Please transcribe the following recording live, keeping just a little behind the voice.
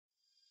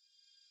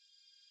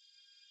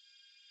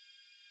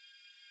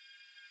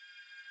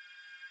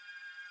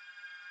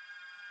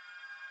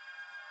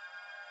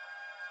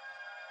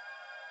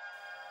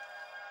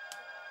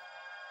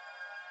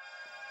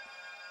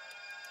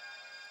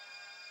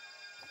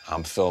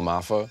I'm Phil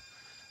Moffa.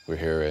 We're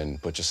here in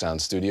Butcha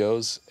Sound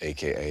Studios,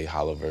 AKA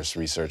Hollowverse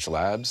Research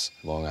Labs,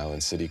 Long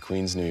Island City,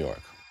 Queens, New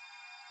York.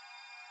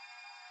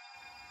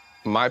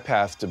 My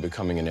path to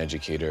becoming an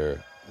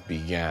educator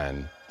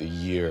began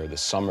the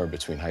summer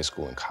between high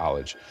school and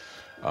college.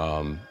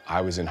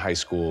 I was in high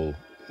school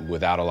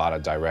without a lot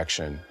of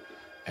direction,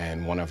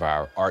 and one of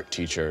our art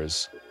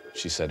teachers,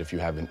 she said, if you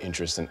have an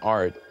interest in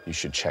art, you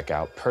should check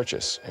out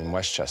Bertisch in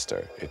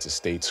Westchester. It's a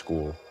state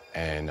school,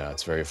 and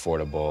it's very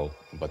affordable,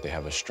 but they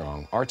have a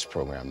strong arts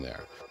program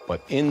there.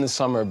 But in the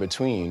summer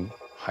between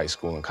high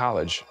school and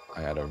college,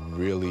 I had a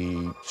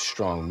really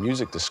strong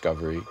music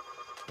discovery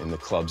in the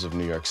clubs of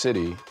New York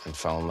City and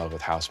fell in love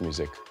with house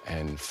music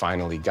and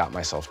finally got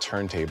myself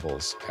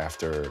turntables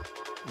after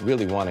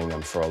really wanting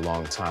them for a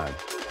long time.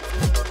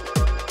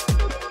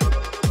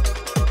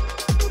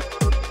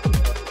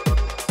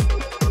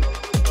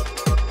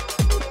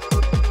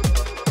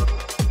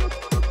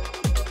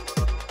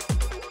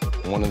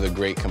 One of the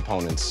great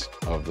components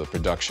of the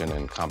production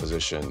and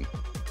composition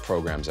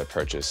programs at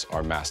Bertisch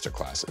are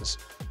masterclasses.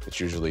 It's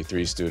usually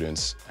 3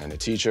 students and a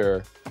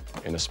teacher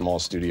in a small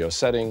studio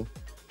setting.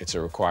 It's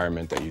a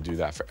requirement that you do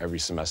that for every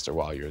semester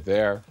while you're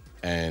there.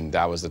 And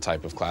that was the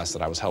type of class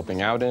that I was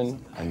helping out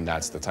in, and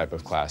that's the type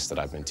of class that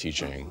I've been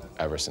teaching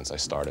ever since I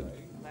started.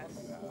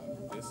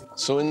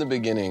 So in the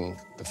beginning,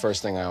 the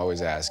first thing I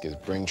always ask is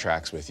bring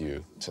tracks with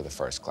you to the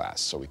first class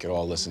so we could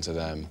all listen to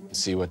them,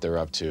 see what they're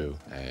up to,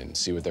 and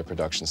see what their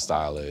production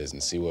style is,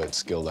 and see what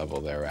skill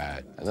level they're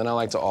at. And then I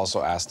like to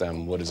also ask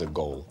them, what is a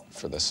goal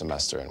for the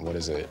semester, and what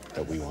is it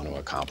that we want to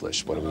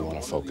accomplish? What do we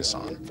want to focus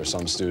on? For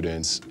some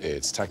students,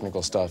 it's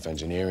technical stuff,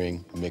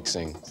 engineering,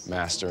 mixing,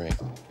 mastering.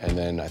 And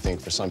then I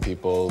think for some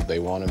people, they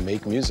want to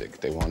make music.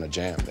 They want to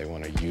jam. They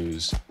want to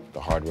use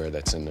the hardware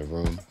that's in the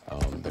room.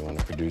 They want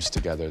to produce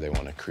together. They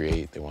want to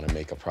create. They want to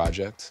make a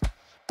project.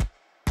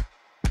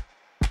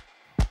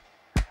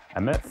 I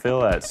met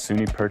Phil at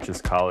SUNY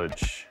Purchase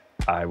College.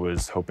 I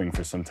was hoping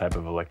for some type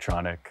of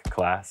electronic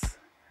class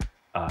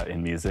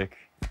in music.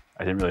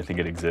 I didn't really think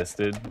it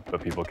existed,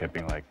 but people kept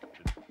being like,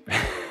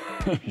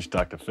 you should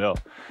talk to Phil.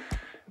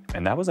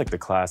 And that was like the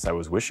class I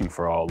was wishing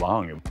for all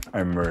along. I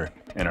remember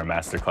in our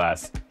master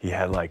class, he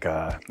had like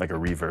a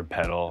reverb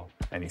pedal,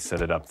 and he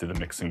set it up through the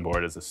mixing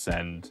board as a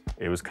send.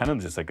 It was kind of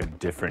just like a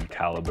different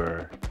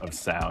caliber of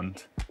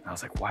sound. And I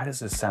was like, why does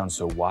this sound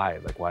so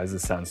wide? Like, why does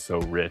this sound so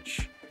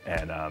rich?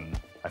 And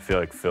I feel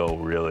like Phil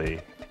really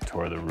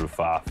tore the roof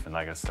off, and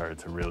like I started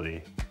to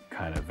really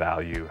kind of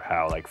value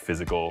how like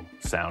physical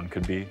sound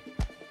could be.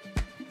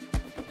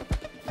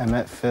 I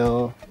met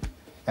Phil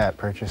at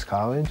Purchase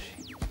College.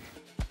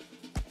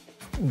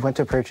 Went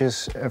to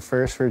Purchase at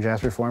first for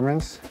jazz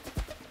performance,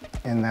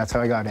 and that's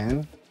how I got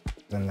in.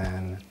 And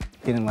then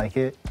didn't like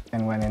it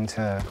and went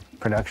into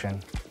production.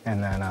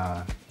 And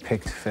then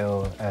picked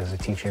Phil as a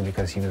teacher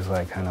because he was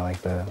like kind of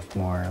like the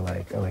more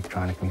like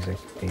electronic music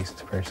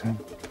based person.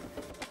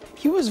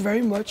 He was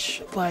very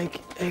much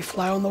like a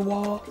fly on the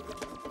wall.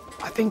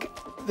 I think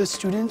the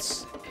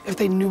students, if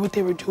they knew what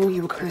they were doing, he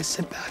would kind of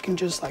sit back and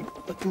just like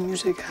let the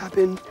music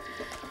happen.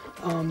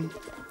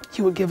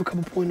 He would give a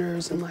couple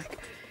pointers and like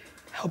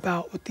help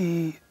out with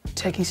the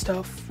techie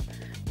stuff.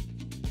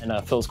 And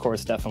Phil's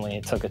course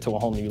definitely took it to a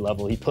whole new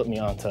level. He put me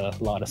onto a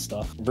lot of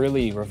stuff.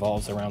 Really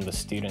revolves around the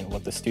student,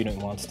 what the student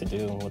wants to do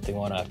and what they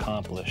want to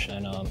accomplish.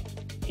 And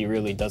he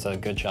really does a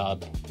good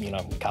job, you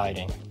know,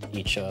 guiding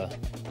each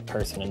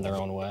person in their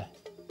own way.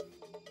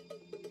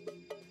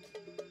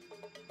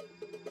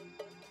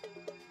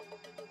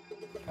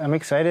 I'm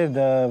excited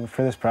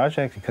for this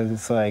project because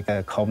it's like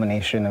a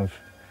culmination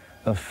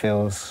of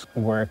Phil's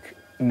work,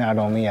 not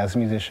only as a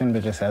musician,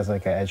 but just as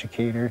like an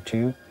educator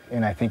too.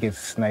 And I think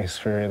it's nice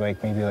for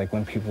like maybe like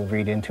when people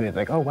read into it,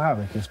 like, oh wow,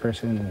 like this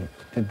person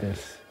did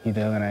this, you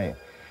know, and I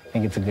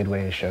think it's a good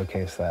way to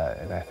showcase that.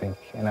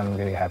 And I'm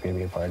really happy to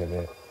be a part of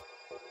it.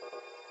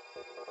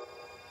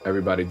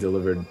 Everybody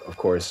delivered, of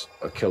course,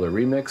 a killer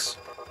remix.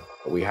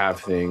 We have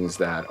things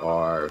that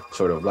are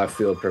sort of left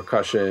field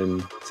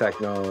percussion,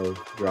 techno,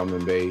 drum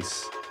and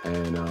bass.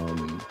 And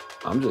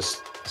I'm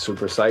just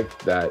super psyched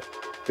that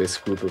this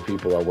group of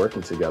people are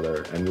working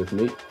together and with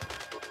me.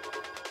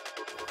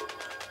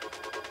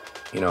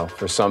 You know,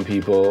 for some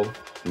people,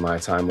 my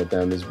time with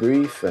them is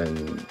brief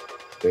and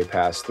they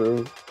pass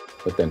through.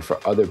 But then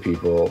for other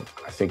people,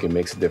 I think it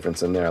makes a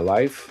difference in their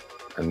life.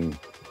 And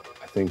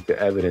I think the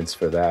evidence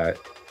for that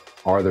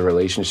are the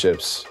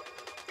relationships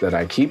that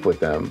I keep with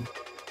them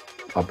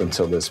up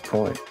until this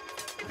point.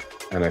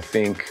 And I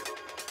think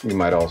you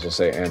might also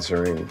say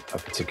answering a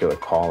particular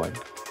calling,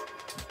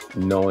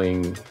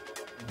 knowing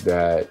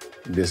that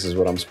this is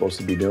what I'm supposed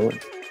to be doing.